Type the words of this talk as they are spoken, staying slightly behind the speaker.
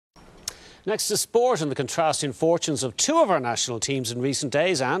Next to sport and the contrasting fortunes of two of our national teams in recent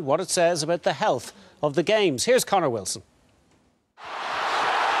days and what it says about the health of the games. Here's Conor Wilson.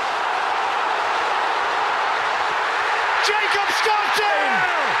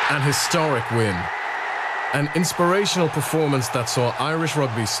 An historic win. An inspirational performance that saw Irish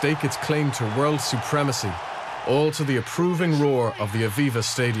rugby stake its claim to world supremacy, all to the approving roar of the Aviva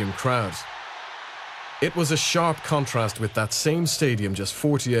Stadium crowd. It was a sharp contrast with that same stadium just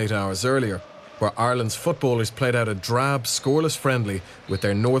 48 hours earlier, where Ireland's footballers played out a drab, scoreless friendly with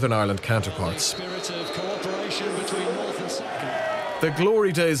their Northern Ireland counterparts. The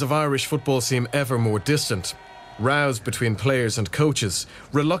glory days of Irish football seem ever more distant. Rows between players and coaches,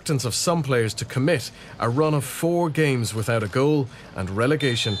 reluctance of some players to commit, a run of 4 games without a goal, and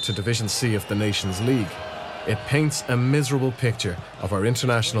relegation to Division C of the Nations League. It paints a miserable picture of our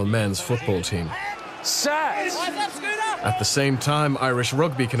international men's football team. At the same time, Irish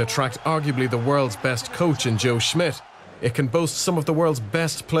rugby can attract arguably the world's best coach in Joe Schmidt. It can boast some of the world's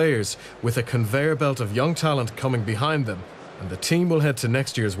best players, with a conveyor belt of young talent coming behind them, and the team will head to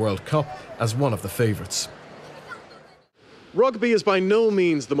next year's World Cup as one of the favourites. Rugby is by no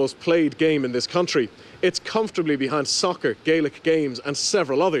means the most played game in this country. It's comfortably behind soccer, Gaelic games and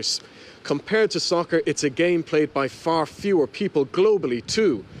several others. Compared to soccer, it's a game played by far fewer people globally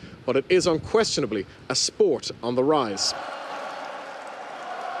too, but it is unquestionably a sport on the rise.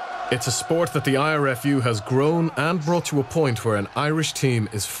 It's a sport that the IRFU has grown and brought to a point where an Irish team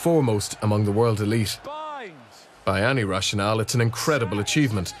is foremost among the world elite. By any rationale, it's an incredible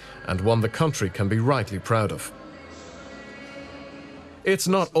achievement and one the country can be rightly proud of. It's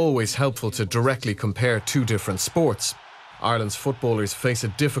not always helpful to directly compare two different sports. Ireland's footballers face a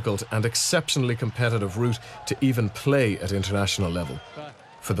difficult and exceptionally competitive route to even play at international level.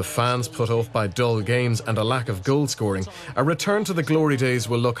 For the fans put off by dull games and a lack of goal scoring, a return to the glory days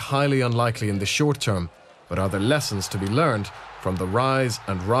will look highly unlikely in the short term. But are there lessons to be learned from the rise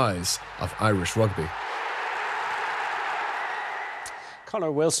of Irish rugby?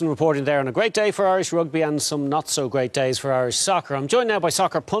 Conor Wilson reporting there on a great day for Irish rugby and some not so great days for Irish soccer. I'm joined now by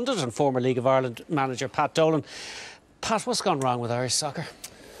soccer pundit and former League of Ireland manager Pat Dolan. Pat, what's gone wrong with Irish soccer?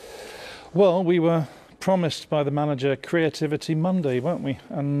 Well, we were promised by the manager Creativity Monday, weren't we?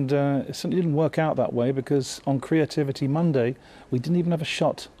 And it certainly didn't work out that way, because on Creativity Monday we didn't even have a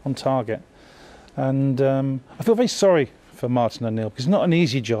shot on target. And I feel very sorry for Martin O'Neill, because it's not an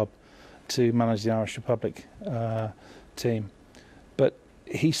easy job to manage the Irish Republic team. But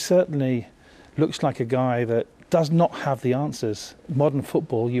he certainly looks like a guy that does not have the answers. In modern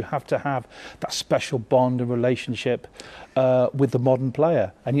football, you have to have that special bond and relationship with the modern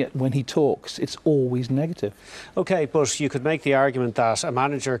player. And yet when he talks, it's always negative. OK, but you could make the argument that a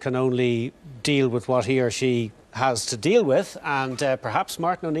manager can only deal with what he or she has to deal with. And perhaps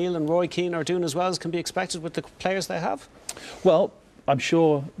Martin O'Neill and Roy Keane are doing as well as can be expected with the players they have. Well, I'm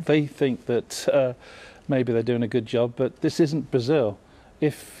sure they think that maybe they're doing a good job, but this isn't Brazil.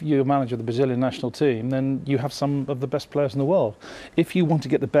 If you're manager of the Brazilian national team, then you have some of the best players in the world. If you want to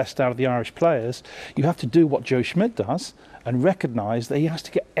get the best out of the Irish players, you have to do what Joe Schmidt does and recognise that he has to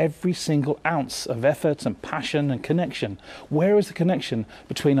get every single ounce of effort and passion and connection. Where is the connection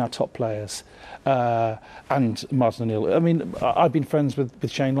between our top players and Martin O'Neill? I mean, I've been friends with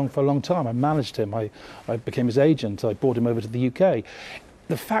Shane Long for a long time. I managed him. I became his agent. I brought him over to the UK.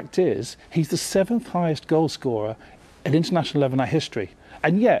 The fact is, he's the 7th highest goal scorer in international level in our history.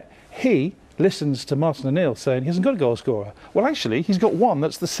 And yet, he listens to Martin O'Neill saying he hasn't got a goal scorer. Well, actually, he's got one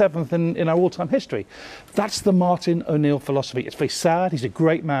that's the 7th in our all-time history. That's the Martin O'Neill philosophy. It's very sad, he's a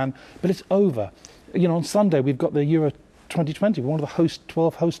great man, but it's over. You know, on Sunday, we've got the Euro 2020, we're one of the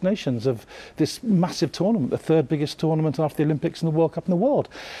 12 host nations of this massive tournament, the 3rd biggest tournament after the Olympics and the World Cup in the world.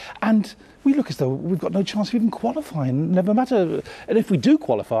 And we look as though we've got no chance of even qualifying, never matter. And if we do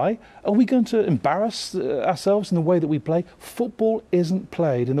qualify, are we going to embarrass ourselves in the way that we play? Football isn't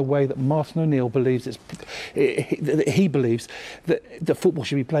played in the way that Martin O'Neill believes he believes that football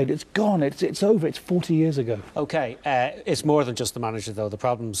should be played. It's gone, it's over, it's 40 years ago. OK, it's more than just the manager, though. The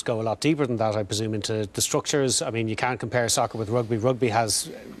problems go a lot deeper than that, I presume, into the structures. I mean, you can't compare soccer with rugby. Rugby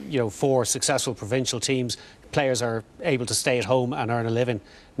has, 4 successful provincial teams. Players are able to stay at home and earn a living.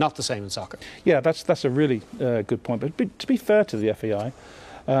 Not the same in soccer. Yeah, that's a really good point. But to be fair to the FAI,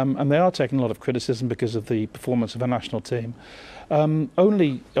 and they are taking a lot of criticism because of the performance of our national team,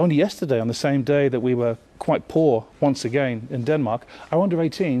 only yesterday, on the same day that we were quite poor once again in Denmark, our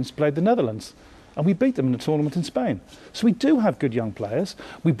under-18s played the Netherlands. And we beat them in a tournament in Spain. So we do have good young players.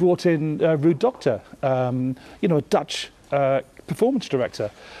 We brought in Ruud Dokter, a Dutch performance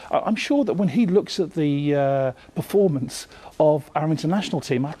director. I'm sure that when he looks at the performance of our international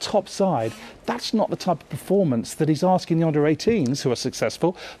team, our top side, that's not the type of performance that he's asking the under-18s who are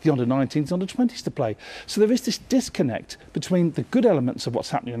successful, the under-19s, under-20s to play. So there is this disconnect between the good elements of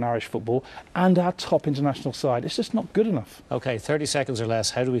what's happening in Irish football and our top international side. It's just not good enough. OK, 30 seconds or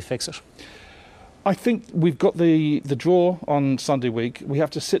less. How do we fix it? I think we've got the draw on Sunday week. We have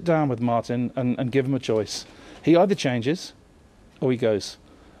to sit down with Martin and give him a choice. He either changes or he goes.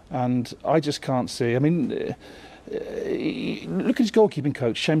 And I just can't see. I mean, look at his goalkeeping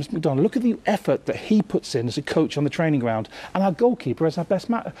coach, Seamus McDonald. Look at the effort that he puts in as a coach on the training ground. And our goalkeeper is our best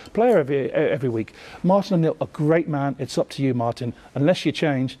player every week. Martin O'Neill, a great man. It's up to you, Martin. Unless you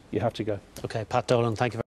change, you have to go. OK, Pat Dolan, thank you very much.